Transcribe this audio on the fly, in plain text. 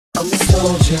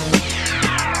soldier.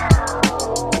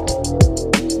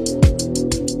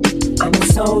 I'm a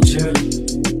soldier.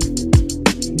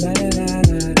 La, la, la,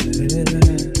 la, la, la,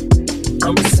 la.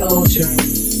 I'm a soldier.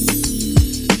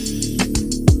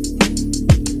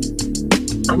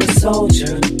 I'm a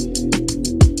soldier.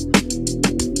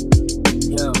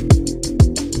 Yeah.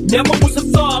 Never was a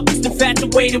thug, just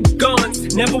infatuated with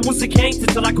guns. Never was a gangster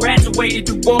till I graduated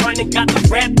to one and got the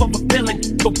rap of a villain,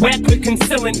 but wet with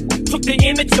concealing. Took the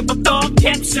image of a thug,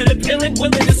 captured a villain,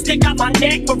 willing to stick out my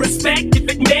neck for respect if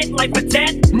it meant life or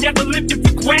death. Never lived to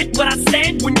regret what I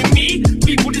said. When you meet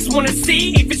people, just wanna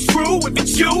see if it's true, if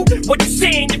it's you. What you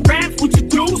saying, your raps, what you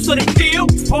do, so they feel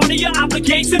it's part of your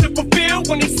obligation to fulfill.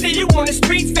 When they see you on the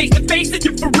streets, face to face, that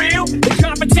you're for real. The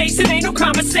confrontation ain't no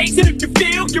conversation. If you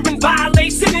feel you're in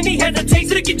violation, any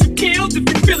hesitation to get you killed. If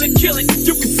you feel it, kill it.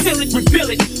 You conceal it, reveal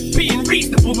it. Being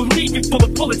reasonable, to leave you full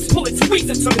of bullets. Pull it, squeeze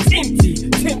it till it's empty.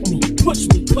 Tempt me, push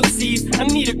me, pussies. I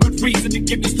need a good reason to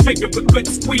give this trigger a good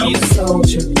squeeze. I'm a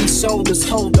soldier. These shoulders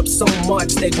hold up so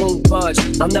much they won't budge.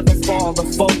 I'll never fall or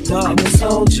fold up. I'm a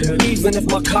soldier. Even if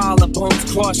my collarbones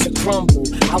crush or crumble,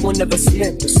 I will never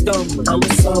slip or stumble. I'm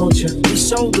a soldier. These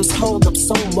shoulders hold up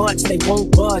so much they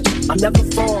won't budge. I'll never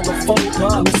fall or fold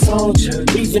up. I'm a soldier.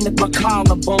 Even if my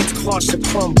collarbones crush or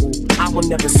crumble, I will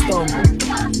never stumble.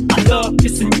 I love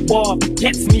pissing you off,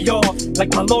 gets me off.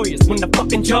 Like my lawyers when the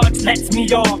fucking judge lets me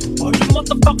off. All you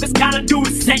motherfuckers gotta do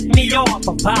is set me off.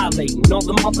 I'm violating all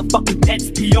the motherfucking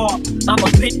pets be off. I'm a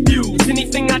lit fuse,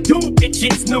 anything I do, bitch,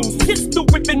 it's news. Pistol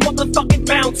whipping motherfucking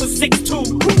bouncer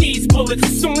 6'2". Who needs bullets?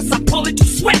 As soon as I pull it, you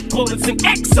sweat bullets. An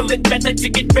excellent method to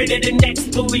get rid of the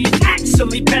next bully. It's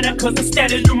actually better, cause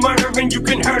instead of you murdering, you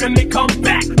can hurt him and come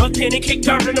back again and kick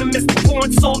dirt in him. Mr.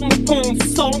 Pouring salt in the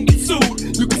wounds, so don't get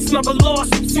sued. You can smell the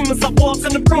loss as soon as I walk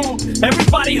in the room.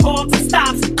 Everybody halts and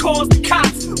stops and calls the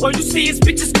cops. All you see is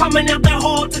bitches coming out their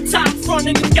hall to tops,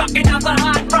 running and ducking out the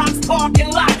hot rocks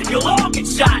parking lot. You'll all get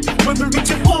shot, whether it's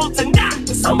your fault or not.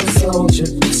 I'm a soldier.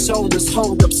 These shoulders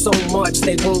hold up so much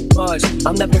they won't budge.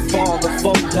 I'll never fall or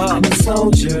fold up. I'm a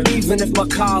soldier. Even if my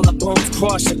collarbones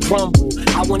crush or crumble,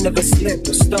 I will never slip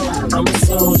or stumble. I'm a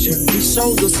soldier. These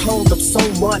shoulders hold up so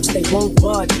much they won't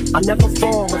budge. I'll never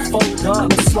fall or fold up.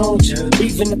 I'm a soldier.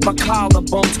 Even if my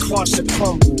collarbones crush or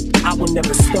crumble, I will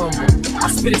never stumble. I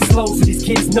spit it slow so these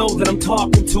kids know that I'm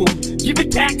talking to them. Give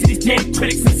it back to these damn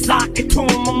critics and sock it to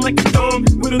them. I'm like a thumb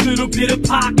with a little bit of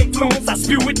pocket influence. I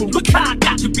spew it and look how I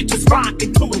got you bitches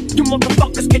rocking to it. You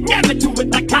motherfuckers can never do it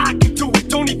like I can do it.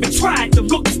 Don't even try to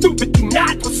look stupid, do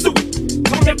not pursue it.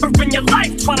 Don't ever in your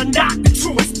life try to knock the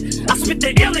truest. I spit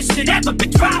the illest shit ever been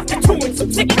driving to it. So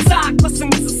tick and tock, listen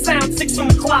to the sound, 6 on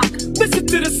the clock. Listen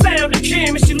to the sound of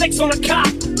Kim as she licks on a cop.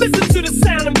 Listen to the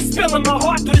sound of me spilling my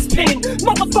heart through this pen.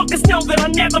 Motherfuckers know that I'll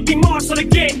never be marshaled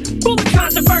again. Full of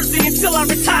controversy until I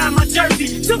retire my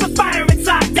jersey. Till the fire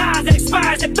inside dies and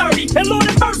expires at 30. And Lord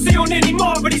have mercy on any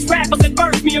more of these rappers that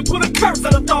verse me and put a curse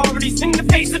on authorities in the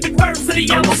face of adversity.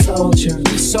 I'm a soldier.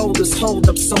 These shoulders hold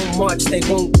up so much they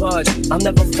won't budge. I'll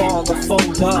never fall or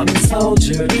fold up. I'm a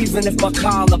soldier. Even if my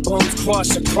collarbones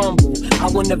crush or crumble, I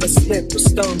will never slip or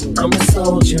stumble. I'm a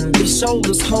soldier. These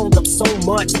shoulders hold up so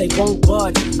much they won't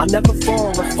budge. I'll never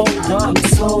fall or fold up. I'm a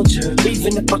soldier.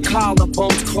 Even if my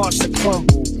collarbones crush or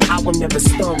crumble, I will never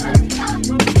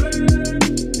stumble.